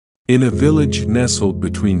In a village nestled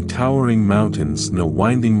between towering mountains and a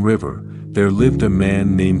winding river, there lived a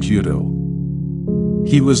man named Yudo.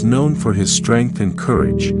 He was known for his strength and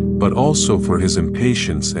courage, but also for his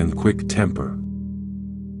impatience and quick temper.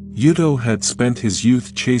 Yudo had spent his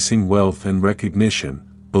youth chasing wealth and recognition,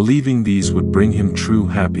 believing these would bring him true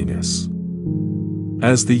happiness.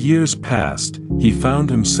 As the years passed, he found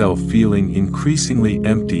himself feeling increasingly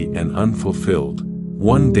empty and unfulfilled.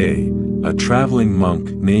 One day, a traveling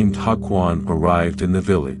monk named Hakuan arrived in the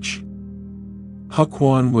village.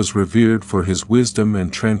 Hakuan was revered for his wisdom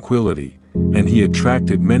and tranquility, and he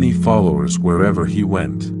attracted many followers wherever he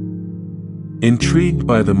went. Intrigued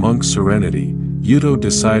by the monk's serenity, Yudo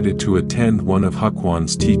decided to attend one of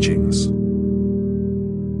Hakuan's teachings.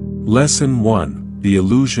 Lesson 1: The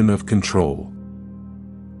Illusion of Control.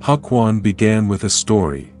 Hakuan began with a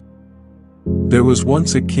story. There was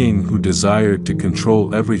once a king who desired to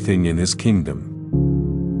control everything in his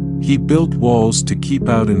kingdom. He built walls to keep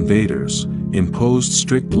out invaders, imposed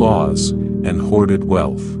strict laws, and hoarded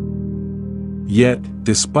wealth. Yet,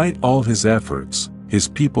 despite all his efforts, his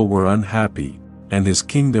people were unhappy, and his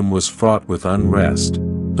kingdom was fraught with unrest.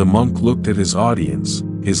 The monk looked at his audience,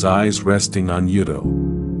 his eyes resting on Yudo.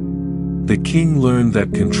 The king learned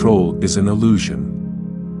that control is an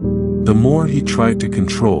illusion. The more he tried to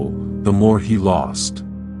control, the more he lost.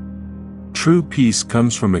 True peace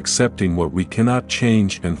comes from accepting what we cannot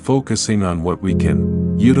change and focusing on what we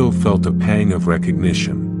can. Yudo felt a pang of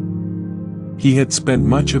recognition. He had spent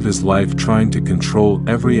much of his life trying to control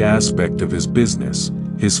every aspect of his business,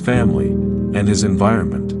 his family, and his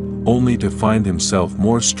environment, only to find himself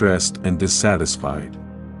more stressed and dissatisfied.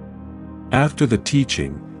 After the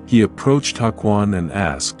teaching, he approached Hakuan and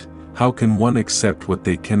asked, "How can one accept what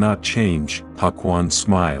they cannot change?" Hakuan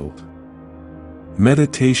smiled.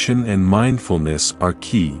 Meditation and mindfulness are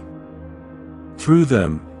key. Through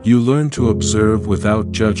them, you learn to observe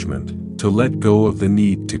without judgment, to let go of the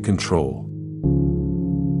need to control.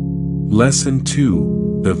 Lesson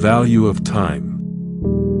 2: The Value of Time.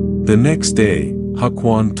 The next day,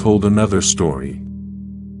 Hakuan told another story.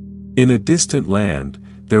 In a distant land,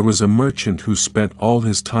 there was a merchant who spent all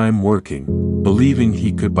his time working, believing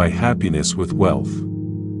he could buy happiness with wealth.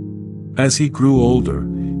 As he grew older,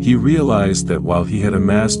 he realized that while he had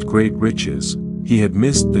amassed great riches, he had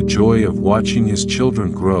missed the joy of watching his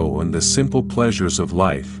children grow and the simple pleasures of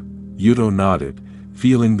life. Yudo nodded,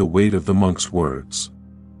 feeling the weight of the monk's words.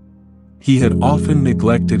 He had often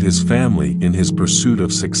neglected his family in his pursuit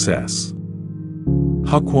of success.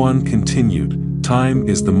 Hakuan continued, "Time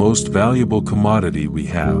is the most valuable commodity we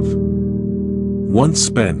have. Once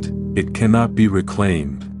spent, it cannot be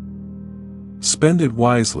reclaimed. Spend it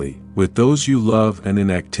wisely, with those you love and in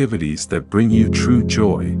activities that bring you true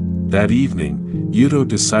joy." That evening, Yudo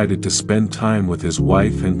decided to spend time with his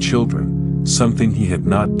wife and children, something he had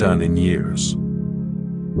not done in years.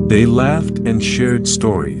 They laughed and shared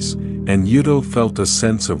stories, and Yudo felt a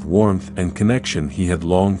sense of warmth and connection he had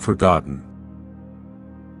long forgotten.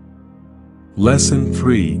 Lesson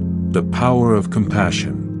 3: The Power of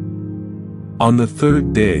Compassion. On the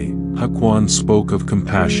third day, Hakuan spoke of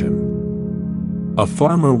compassion. A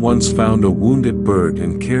farmer once found a wounded bird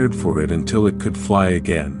and cared for it until it could fly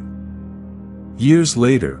again. Years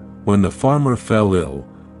later, when the farmer fell ill,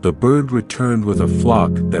 the bird returned with a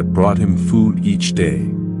flock that brought him food each day.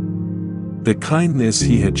 The kindness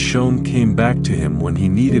he had shown came back to him when he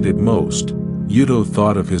needed it most. Yudo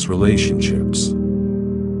thought of his relationships.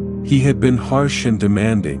 He had been harsh and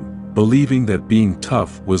demanding, believing that being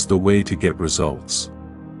tough was the way to get results.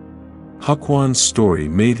 Hakuan's story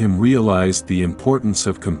made him realize the importance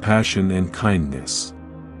of compassion and kindness.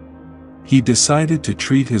 He decided to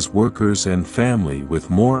treat his workers and family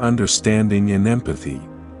with more understanding and empathy,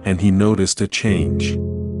 and he noticed a change.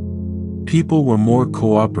 People were more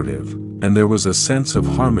cooperative, and there was a sense of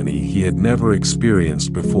harmony he had never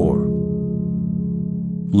experienced before.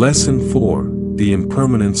 Lesson 4: The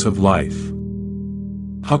Impermanence of Life.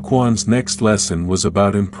 Hakuan's next lesson was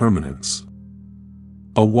about impermanence.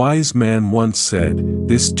 A wise man once said,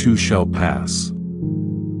 "This too shall pass."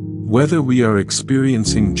 Whether we are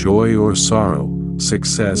experiencing joy or sorrow,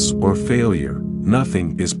 success or failure,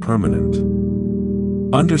 nothing is permanent.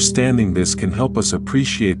 Understanding this can help us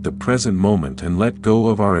appreciate the present moment and let go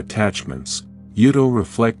of our attachments. Yudo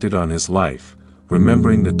reflected on his life,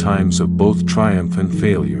 remembering the times of both triumph and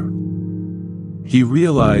failure. He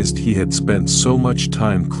realized he had spent so much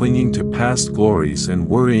time clinging to past glories and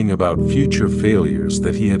worrying about future failures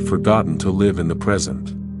that he had forgotten to live in the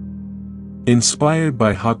present. Inspired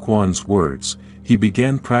by Hakuan's words, he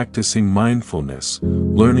began practicing mindfulness,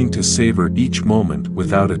 learning to savor each moment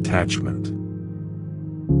without attachment.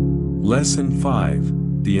 Lesson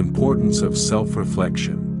 5, The Importance of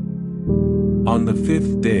Self-Reflection. On the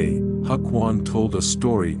fifth day, Hakuan told a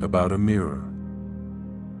story about a mirror.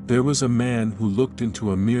 There was a man who looked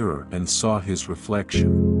into a mirror and saw his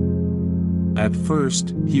reflection. At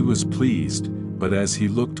first, he was pleased, but as he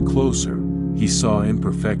looked closer, he saw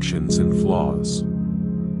imperfections and flaws.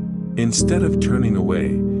 Instead of turning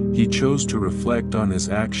away, he chose to reflect on his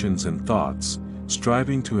actions and thoughts,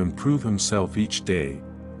 striving to improve himself each day.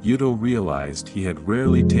 Yudo realized he had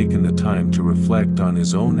rarely taken the time to reflect on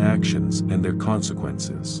his own actions and their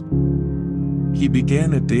consequences. He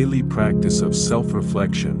began a daily practice of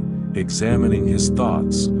self-reflection, examining his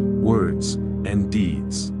thoughts, words, and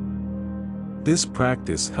deeds. This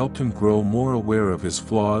practice helped him grow more aware of his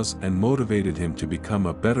flaws and motivated him to become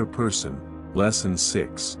a better person. Lesson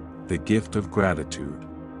 6, The Gift of Gratitude.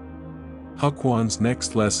 Hakuan's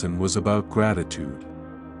next lesson was about gratitude.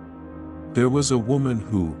 There was a woman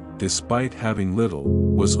who, despite having little,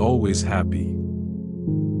 was always happy.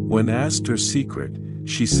 When asked her secret,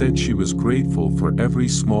 she said she was grateful for every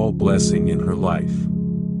small blessing in her life.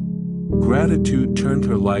 Gratitude turned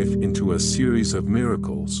her life into a series of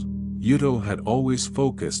miracles. Yudo had always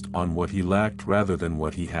focused on what he lacked rather than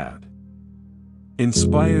what he had.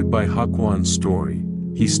 Inspired by Hakuan's story,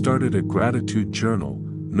 he started a gratitude journal,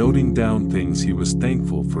 noting down things he was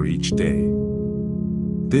thankful for each day.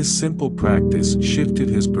 This simple practice shifted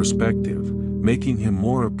his perspective, making him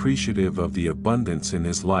more appreciative of the abundance in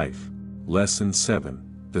his life. Lesson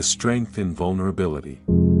 7, The Strength in Vulnerability.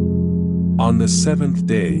 On the seventh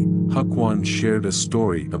day, Hakuan shared a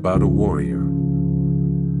story about a warrior.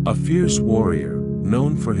 A fierce warrior,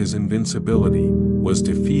 known for his invincibility, was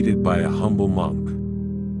defeated by a humble monk.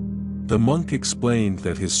 The monk explained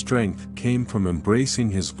that his strength came from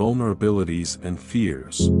embracing his vulnerabilities and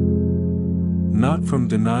fears. Not from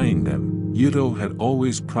denying them. Yudo had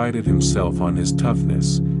always prided himself on his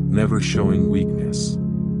toughness, never showing weakness.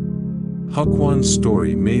 Hakuan's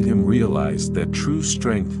story made him realize that true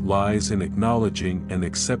strength lies in acknowledging and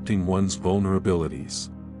accepting one's vulnerabilities.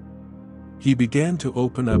 He began to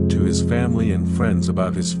open up to his family and friends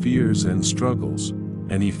about his fears and struggles,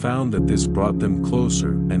 and he found that this brought them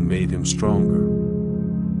closer and made him stronger.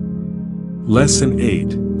 Lesson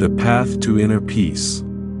 8, The Path to Inner Peace.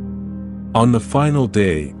 On the final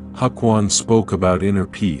day, Hakuan spoke about inner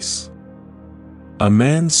peace. A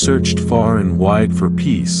man searched far and wide for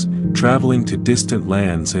peace, traveling to distant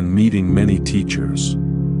lands and meeting many teachers.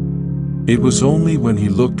 It was only when he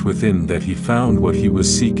looked within that he found what he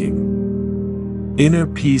was seeking. Inner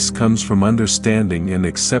peace comes from understanding and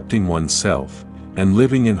accepting oneself, and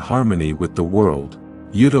living in harmony with the world.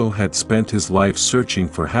 Yudo had spent his life searching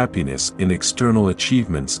for happiness in external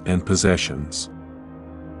achievements and possessions.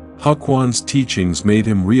 Hakuan's teachings made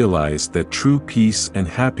him realize that true peace and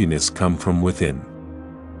happiness come from within.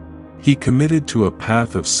 He committed to a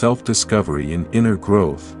path of self-discovery and inner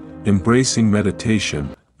growth, embracing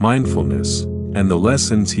meditation, mindfulness, and the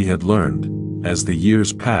lessons he had learned. As the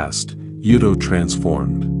years passed, Yudo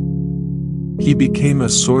transformed. He became a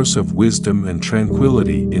source of wisdom and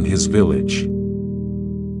tranquility in his village,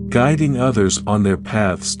 guiding others on their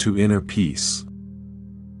paths to inner peace.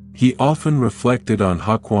 He often reflected on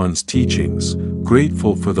Hakuan's teachings,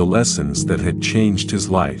 grateful for the lessons that had changed his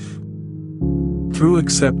life. Through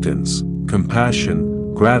acceptance,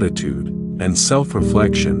 compassion, gratitude, and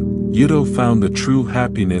self-reflection, Yudo found the true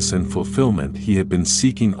happiness and fulfillment he had been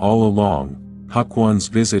seeking all along. Hakuan's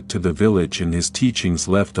visit to the village and his teachings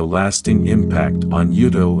left a lasting impact on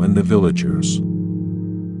Yudo and the villagers.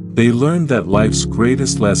 They learned that life's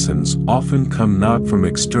greatest lessons often come not from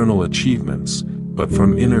external achievements, but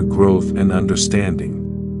from inner growth and understanding.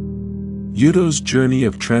 Yudo's journey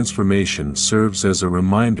of transformation serves as a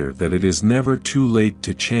reminder that it is never too late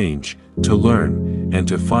to change, to learn, and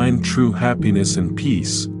to find true happiness and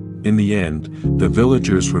peace. In the end, the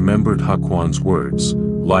villagers remembered Hakuan's words,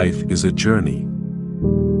 "Life is a journey,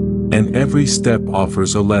 and every step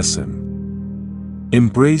offers a lesson.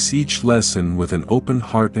 Embrace each lesson with an open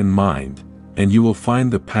heart and mind, and you will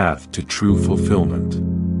find the path to true fulfillment."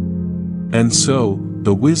 And so,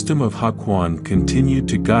 the wisdom of Hakuan continued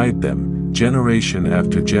to guide them, generation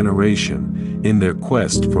after generation, in their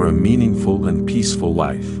quest for a meaningful and peaceful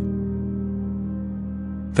life.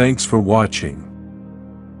 Thanks for watching.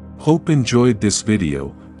 Hope enjoyed this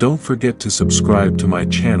video. Don't forget to subscribe to my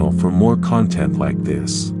channel for more content like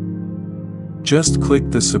this. Just click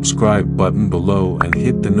the subscribe button below and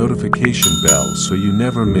hit the notification bell so you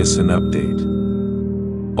never miss an update.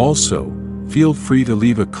 Also, feel free to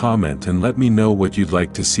leave a comment and let me know what you'd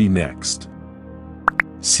like to see next.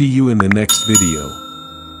 See you in the next video.